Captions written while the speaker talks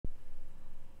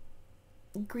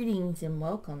Greetings and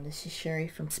welcome. This is Sherry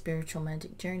from Spiritual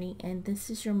Magic Journey, and this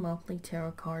is your monthly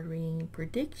tarot card reading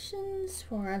predictions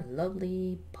for our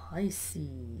lovely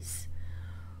Pisces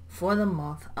for the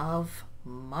month of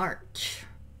March.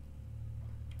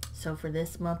 So for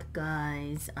this month,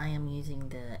 guys, I am using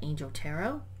the Angel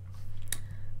Tarot,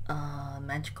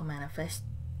 Magical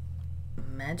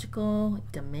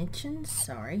Dimensions,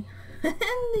 and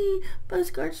the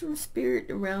postcards from Spirit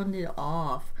to round it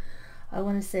off. I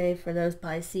want to say for those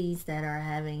Pisces that are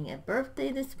having a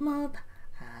birthday this month,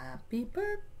 happy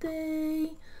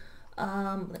birthday.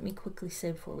 Let me quickly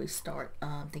say before we start,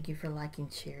 thank you for liking,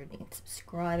 sharing, and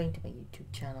subscribing to my YouTube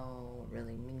channel. It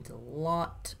really means a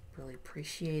lot. Really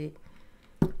appreciate it.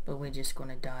 But we're just going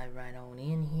to dive right on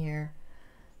in here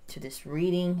to this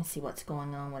reading, see what's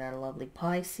going on with our lovely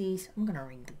Pisces. I'm going to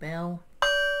ring the bell,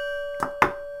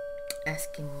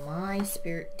 asking my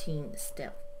spirit team to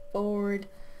step forward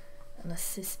and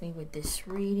assist me with this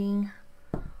reading.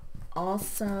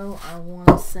 Also, I want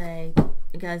to say,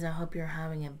 guys, I hope you're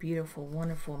having a beautiful,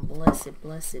 wonderful, and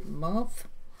blessed month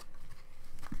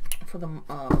for the month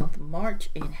of March,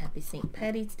 and happy St.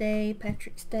 Patty's Day,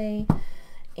 Patrick's Day.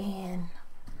 And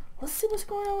let's see what's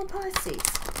going on with Pisces.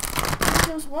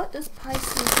 Angels, what does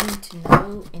Pisces need to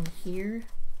know and hear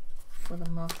for the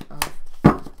month of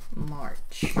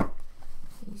March?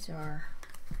 These are...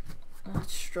 I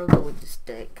struggle with this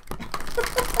deck.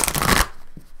 Just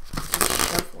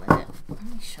shuffling it. Let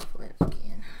me shuffle it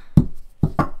again.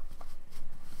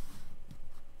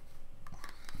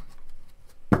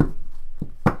 I'm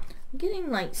getting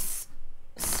like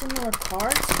similar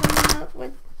cards coming up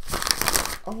with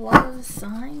a lot of the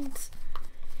signs.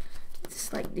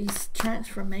 It's like these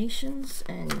transformations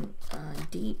and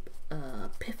deep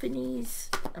epiphanies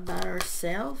about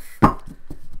ourselves.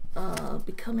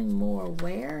 Becoming more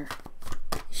aware,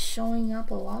 showing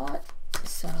up a lot.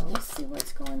 So let's see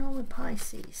what's going on with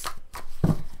Pisces.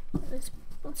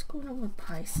 What's going on with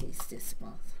Pisces this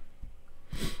month?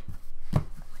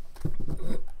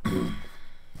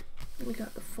 We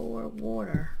got the Four of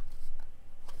Water.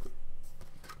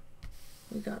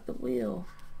 We got the Wheel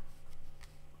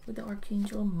with the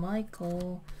Archangel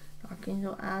Michael,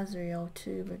 Archangel Azrael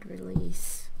too, with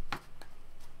release.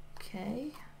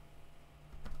 Okay.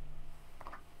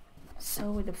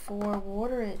 So with the Four of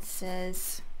Water, it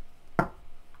says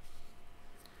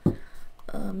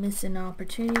missing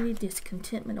opportunity,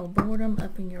 discontentment, or boredom.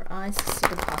 Open your eyes to see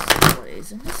the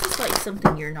possibilities. And this is like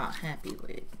something you're not happy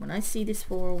with. When I see this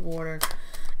Four of Water,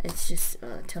 it's just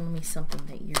telling me something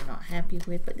that you're not happy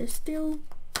with. But there's still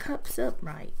cups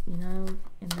upright, you know,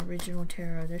 in the original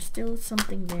tarot. There's still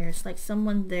something there. It's like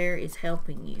someone there is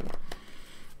helping you.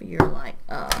 But you're like,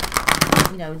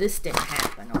 you know, this didn't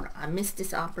happen, or I missed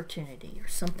this opportunity, or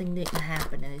something didn't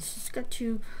happen, and it's just got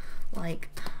you like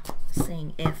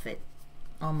saying F it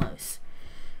almost.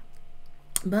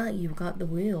 But you've got the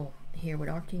Wheel here with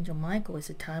Archangel Michael.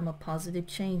 It's a time of positive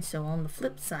change. So on the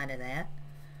flip side of that,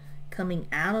 coming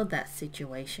out of that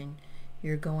situation,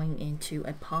 you're going into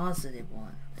a positive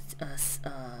one. A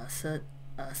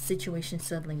situation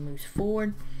suddenly moves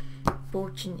forward.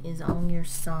 Fortune is on your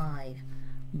side.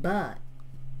 But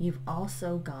you've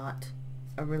also got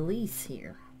a release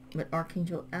here with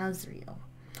Archangel Azrael.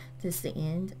 This is the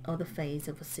end of the phase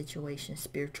of a situation,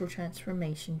 spiritual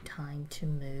transformation, time to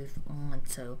move on.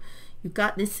 So you've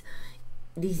got these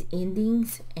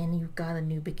endings, and you've got a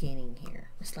new beginning here.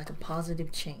 It's like a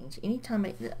positive change. Anytime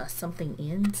something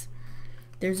ends,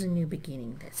 there's a new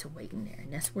beginning that's awaiting there.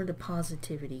 And that's where the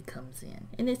positivity comes in.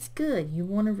 And it's good. You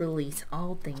want to release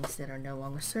all things that are no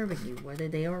longer serving you, whether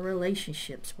they are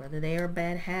relationships, whether they are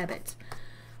bad habits,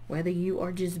 whether you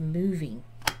are just moving.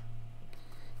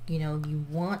 You know, you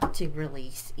want to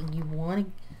release and you want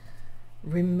to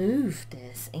remove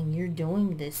this. And you're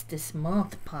doing this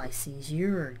month, Pisces.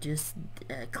 You're just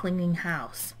cleaning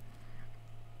house.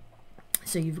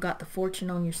 So you've got the Fortune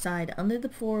on your side. Under the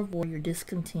Four of War, you're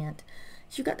discontent.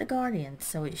 You got the Guardian,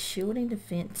 so it's shielding,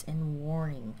 defense, and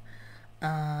warning.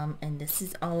 And this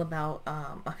is all about,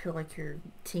 I feel like your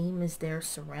team is there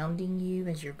surrounding you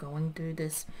as you're going through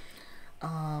this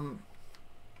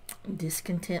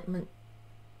discontentment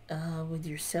with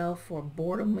yourself, or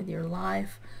boredom with your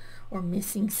life, or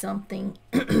missing something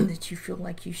that you feel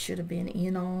like you should have been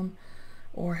in on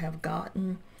or have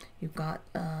gotten. You've got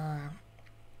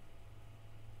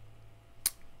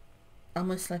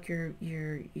almost like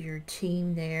your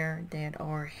team there that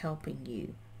are helping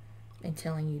you and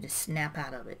telling you to snap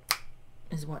out of it,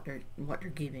 is what they're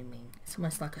giving me. It's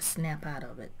almost like a snap out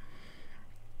of it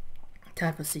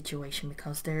type of situation,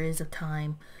 because there is a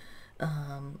time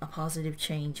a positive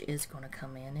change is going to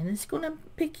come in, and it's going to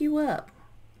pick you up.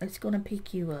 It's going to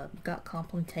pick you up. You've got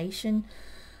complementation.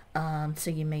 So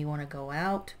you may want to go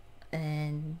out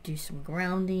and do some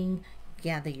grounding,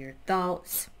 gather your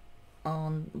thoughts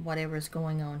on whatever is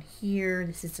going on here.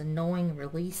 This is a knowing,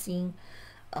 releasing,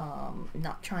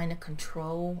 not trying to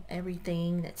control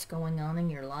everything that's going on in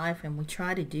your life. And we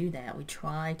try to do that. We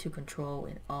try to control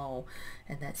it all,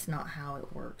 and that's not how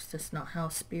it works. That's not how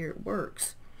spirit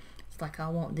works. It's like, I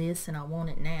want this and I want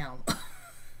it now.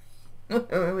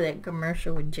 Remember that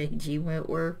commercial with J.G.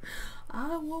 Wentworth?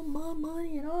 I want my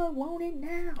money and I want it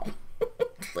now.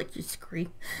 It's like you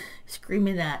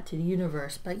screaming that to the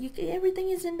universe. But everything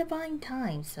is in divine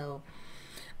time. So,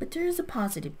 but there is a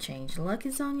positive change. Luck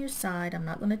is on your side. I'm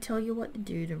not going to tell you what to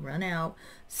do to run out.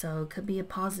 So it could be a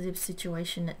positive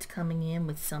situation that's coming in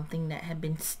with something that had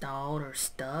been stalled or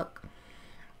stuck.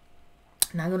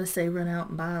 I'm not going to say run out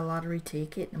and buy a lottery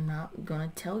ticket. I'm not going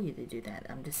to tell you to do that.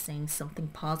 I'm just saying something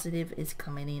positive is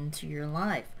coming into your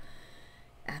life.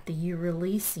 After you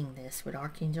releasing this with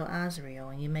Archangel Azrael,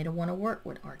 and you may want to work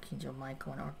with Archangel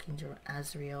Michael and Archangel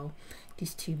Azrael,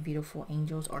 these two beautiful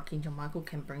angels. Archangel Michael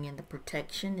can bring in the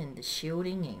protection and the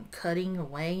shielding and cutting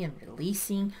away and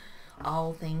releasing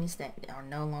all things that are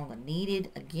no longer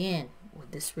needed. Again,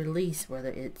 with this release, whether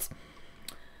it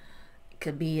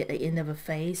could be at the end of a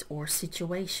phase or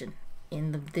situation,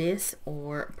 end of this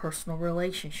or personal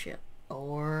relationship,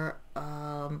 or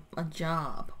a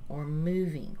job, or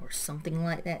moving, or something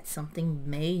like that. Something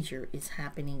major is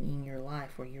happening in your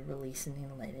life where you're releasing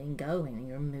and letting go and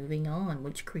you're moving on,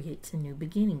 which creates a new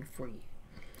beginning for you.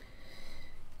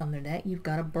 Under that, you've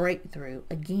got a breakthrough.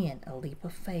 Again, a leap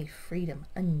of faith, freedom,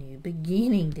 a new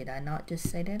beginning. Did I not just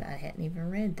say that? I hadn't even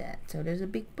read that. So there's a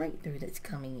big breakthrough that's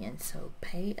coming in. So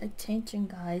pay attention,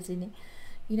 guys. And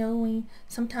you know,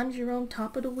 sometimes you're on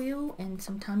top of the wheel and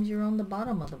sometimes you're on the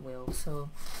bottom of the wheel. So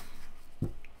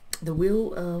the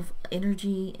wheel of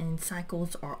energy and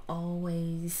cycles are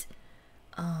always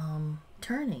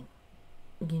turning.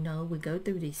 You know, we go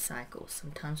through these cycles.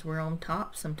 Sometimes we're on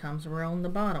top, sometimes we're on the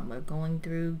bottom. We're going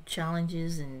through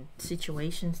challenges and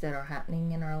situations that are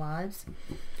happening in our lives,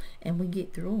 and we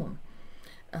get through them.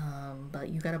 But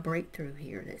you got a breakthrough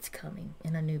here that's coming,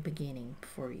 and a new beginning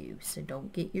for you. So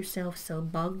don't get yourself so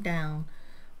bogged down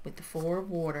with the Four of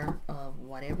Water of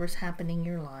whatever's happening in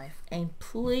your life. And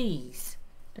please,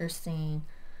 they're saying,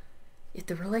 if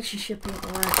the relationship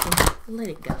isn't working, let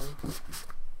it go.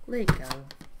 Let it go.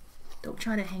 Don't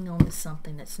try to hang on to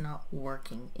something that's not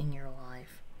working in your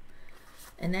life.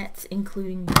 And that's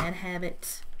including bad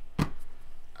habits,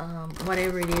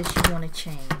 whatever it is you want to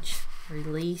change.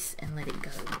 Release and let it go.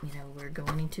 You know, we're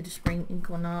going into the spring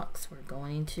equinox. We're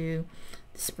going into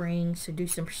the spring. So do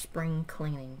some spring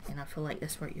cleaning. And I feel like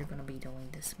that's what you're going to be doing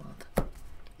this month.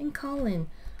 And call in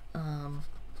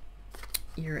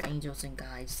your angels and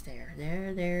guides there.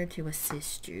 They're there to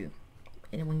assist you.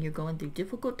 And when you're going through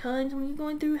difficult times, when you're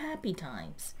going through happy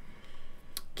times,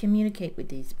 communicate with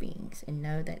these beings and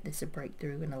know that there's a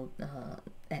breakthrough and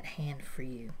at hand for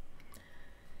you.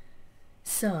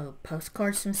 So,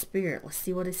 postcards from Spirit. Let's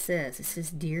see what it says. It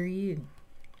says, Dear you,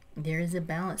 there is a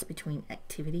balance between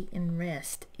activity and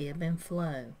rest, ebb and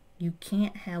flow. You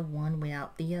can't have one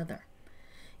without the other.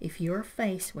 If you're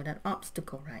faced with an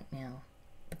obstacle right now,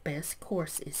 the best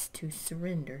course is to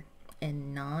surrender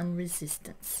and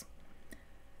non-resistance.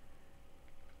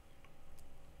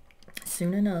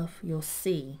 Soon enough, you'll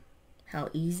see how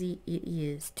easy it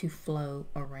is to flow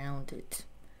around it.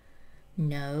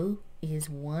 Now is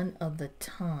one of those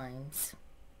times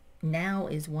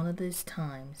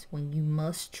when you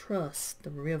must trust the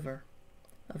river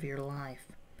of your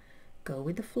life. Go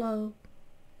with the flow,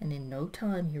 and in no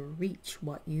time you'll reach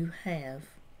what you have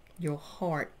your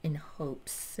heart and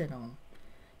hopes set on.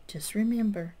 Just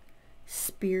remember,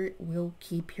 Spirit will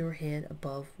keep your head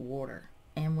above water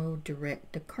and will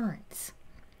direct the currents.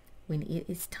 When it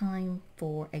is time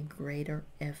for a greater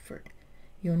effort,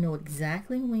 you'll know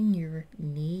exactly when you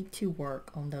need to work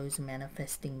on those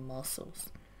manifesting muscles.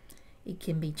 It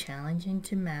can be challenging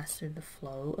to master the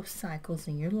flow of cycles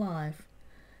in your life,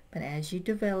 but as you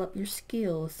develop your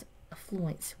skills,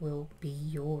 affluence will be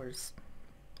yours.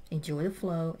 Enjoy the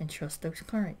flow and trust those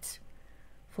currents,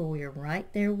 for we are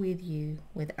right there with you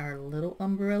with our little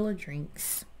umbrella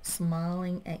drinks,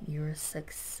 smiling at your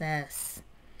success.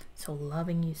 So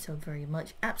loving you so very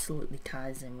much absolutely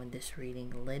ties in with this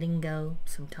reading. Letting go.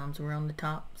 Sometimes we're on the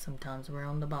top, sometimes we're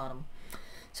on the bottom.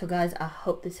 So guys, I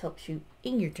hope this helps you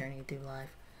in your journey through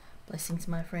life. Blessings,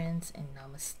 my friends, and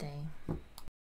namaste.